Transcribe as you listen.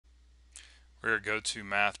We're at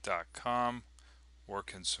gotomath.com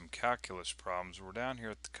working some calculus problems. We're down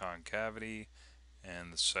here at the concavity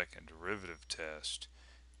and the second derivative test.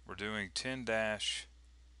 We're doing 10-2.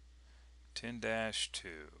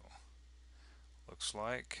 Looks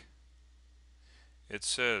like it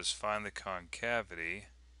says find the concavity.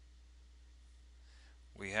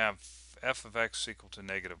 We have f of x equal to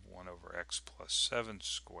negative 1 over x plus 7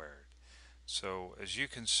 squared. So as you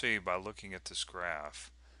can see by looking at this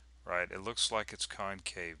graph, right, it looks like it's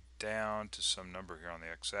concave down to some number here on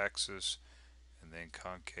the x-axis and then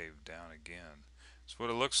concave down again. That's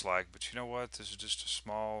what it looks like, but you know what? This is just a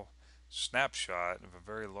small snapshot of a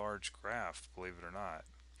very large graph, believe it or not.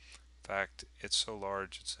 In fact, it's so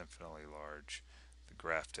large it's infinitely large, the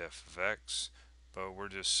graph f of x, but we're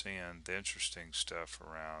just seeing the interesting stuff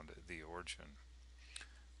around the origin.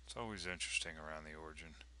 It's always interesting around the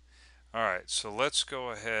origin. Alright, so let's go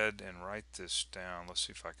ahead and write this down. Let's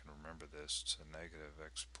see if I can remember this. It's a negative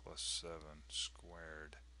x plus 7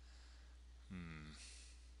 squared.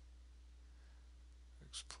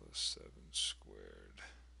 X plus 7 squared.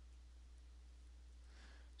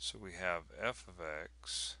 So we have f of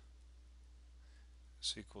x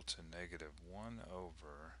is equal to negative 1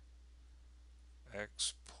 over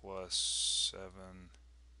x plus 7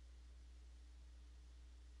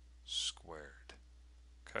 squared.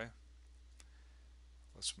 Okay?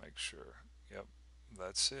 Let's make sure. Yep,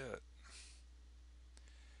 that's it.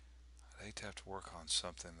 I'd hate to have to work on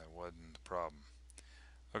something that wasn't the problem.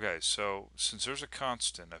 Okay, so since there's a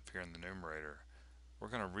constant up here in the numerator, we're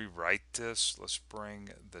going to rewrite this. Let's bring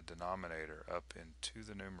the denominator up into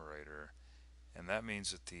the numerator, and that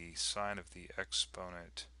means that the sign of the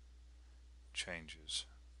exponent changes.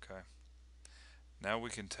 Okay. Now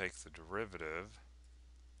we can take the derivative.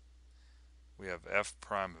 We have f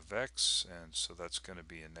prime of x, and so that's going to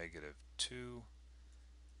be a negative 2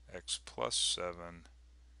 x plus 7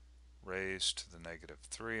 raised to the negative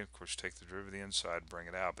 3. Of course, take the derivative of the inside, bring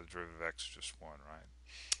it out, but the derivative of x is just 1, right?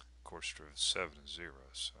 Of course, derivative of 7 is 0,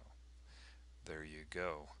 so there you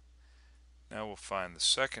go. Now we'll find the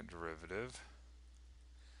second derivative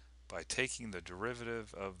by taking the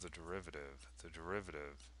derivative of the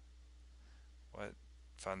derivative. What?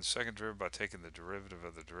 Find the second derivative by taking the derivative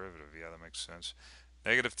of the derivative. Yeah, that makes sense.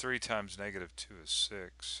 Negative 3 times negative 2 is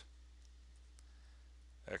 6.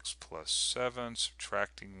 X plus 7,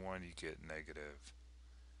 subtracting 1, you get negative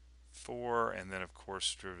 4. And then, of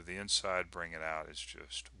course, the derivative of the inside, bring it out, is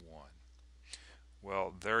just 1.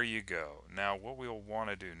 Well, there you go. Now, what we'll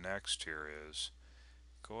want to do next here is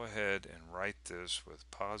go ahead and write this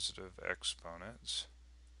with positive exponents.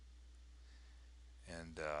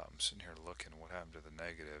 And I'm sitting here looking what happened to the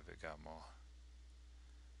negative. It got more.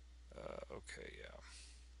 Okay, yeah.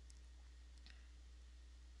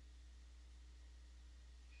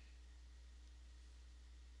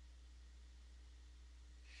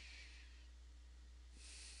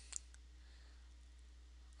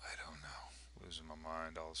 I don't know. Losing my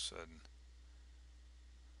mind all of a sudden.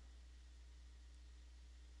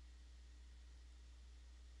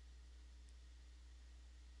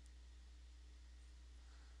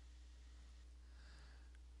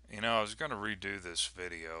 You know, I was going to redo this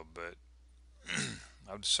video, but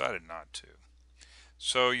I've decided not to.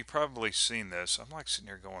 So you probably seen this. I'm like sitting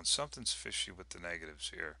here going, something's fishy with the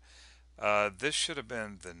negatives here. This should have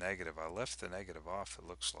been the negative. I left the negative off, it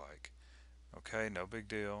looks like. Okay, no big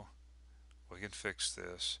deal. We can fix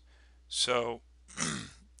this. So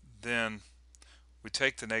then we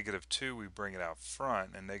take the negative 2, we bring it out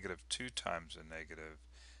front, and negative 2 times a negative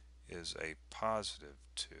is a positive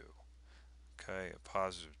 2. Okay, a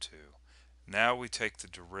positive 2. Now we take the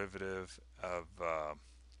derivative of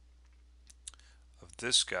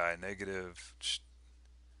this guy, negative,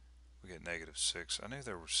 we get negative 6. I knew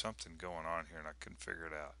there was something going on here and I couldn't figure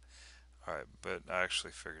it out. Alright, but I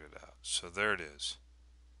actually figured it out. So there it is.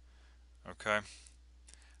 Okay.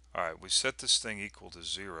 Alright, we set this thing equal to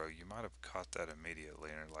 0. You might have caught that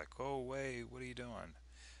immediately and you're like, oh wait, what are you doing?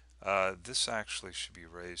 This actually should be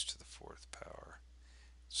raised to the 4th power.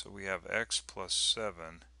 So we have x plus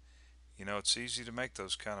 7. You know, it's easy to make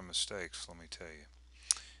those kind of mistakes, let me tell you.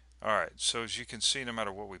 Alright, so as you can see, no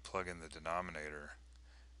matter what we plug in the denominator,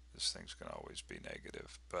 this thing's going to always be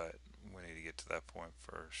negative, but we need to get to that point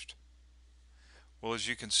first. Well, as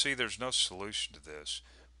you can see, there's no solution to this,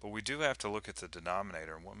 but we do have to look at the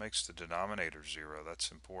denominator, and what makes the denominator 0, that's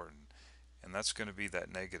important. And that's going to be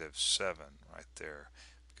that negative 7 right there,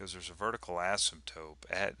 because there's a vertical asymptote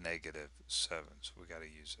at negative 7, so we got to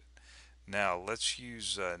use it. Now, let's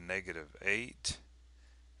use negative 8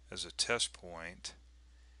 as a test point,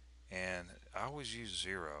 and I always use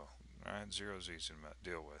 0. Alright, 0 is easy to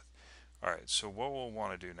deal with. Alright, so what we'll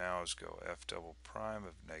want to do now is go f double prime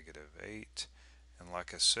of negative 8. And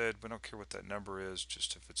like I said, we don't care what that number is,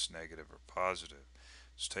 just if it's negative or positive.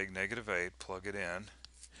 So take negative 8, plug it in.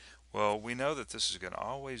 Well, we know that this is going to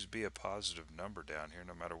always be a positive number down here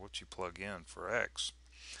no matter what you plug in for x.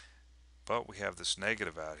 But we have this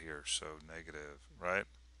negative out here, so negative, right?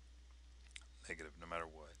 Negative no matter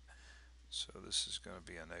what. So this is going to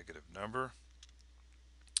be a negative number.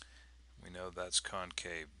 We know that's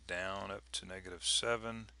concave down up to negative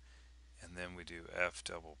 7. And then we do f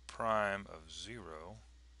double prime of 0.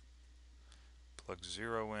 Plug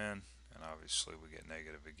 0 in, and obviously we get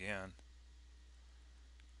negative again.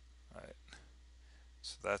 Right.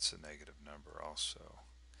 So that's a negative number also.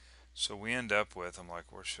 So we end up with, I'm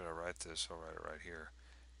like, where should I write this? I'll write it right here.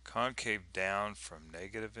 Concave down from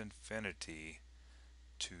negative infinity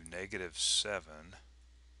to negative 7,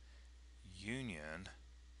 union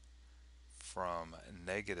from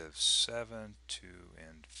negative 7 to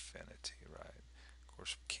infinity, right? Of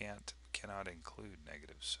course, we cannot include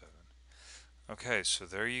negative 7. Okay, so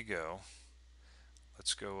there you go.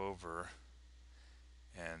 Let's go over,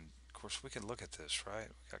 and of course we can look at this, right?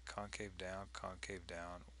 We got concave down,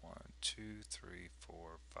 1, 2, 3,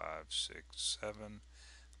 4, 5, 6, 7.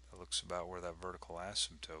 That looks about where that vertical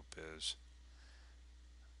asymptote is.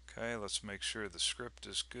 Okay, let's make sure the script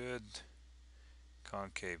is good.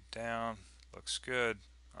 Concave down, looks good.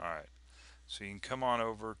 Alright, so you can come on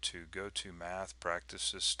over to GoToMath,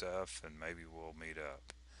 practice this stuff, and maybe we'll meet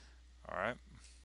up. Alright.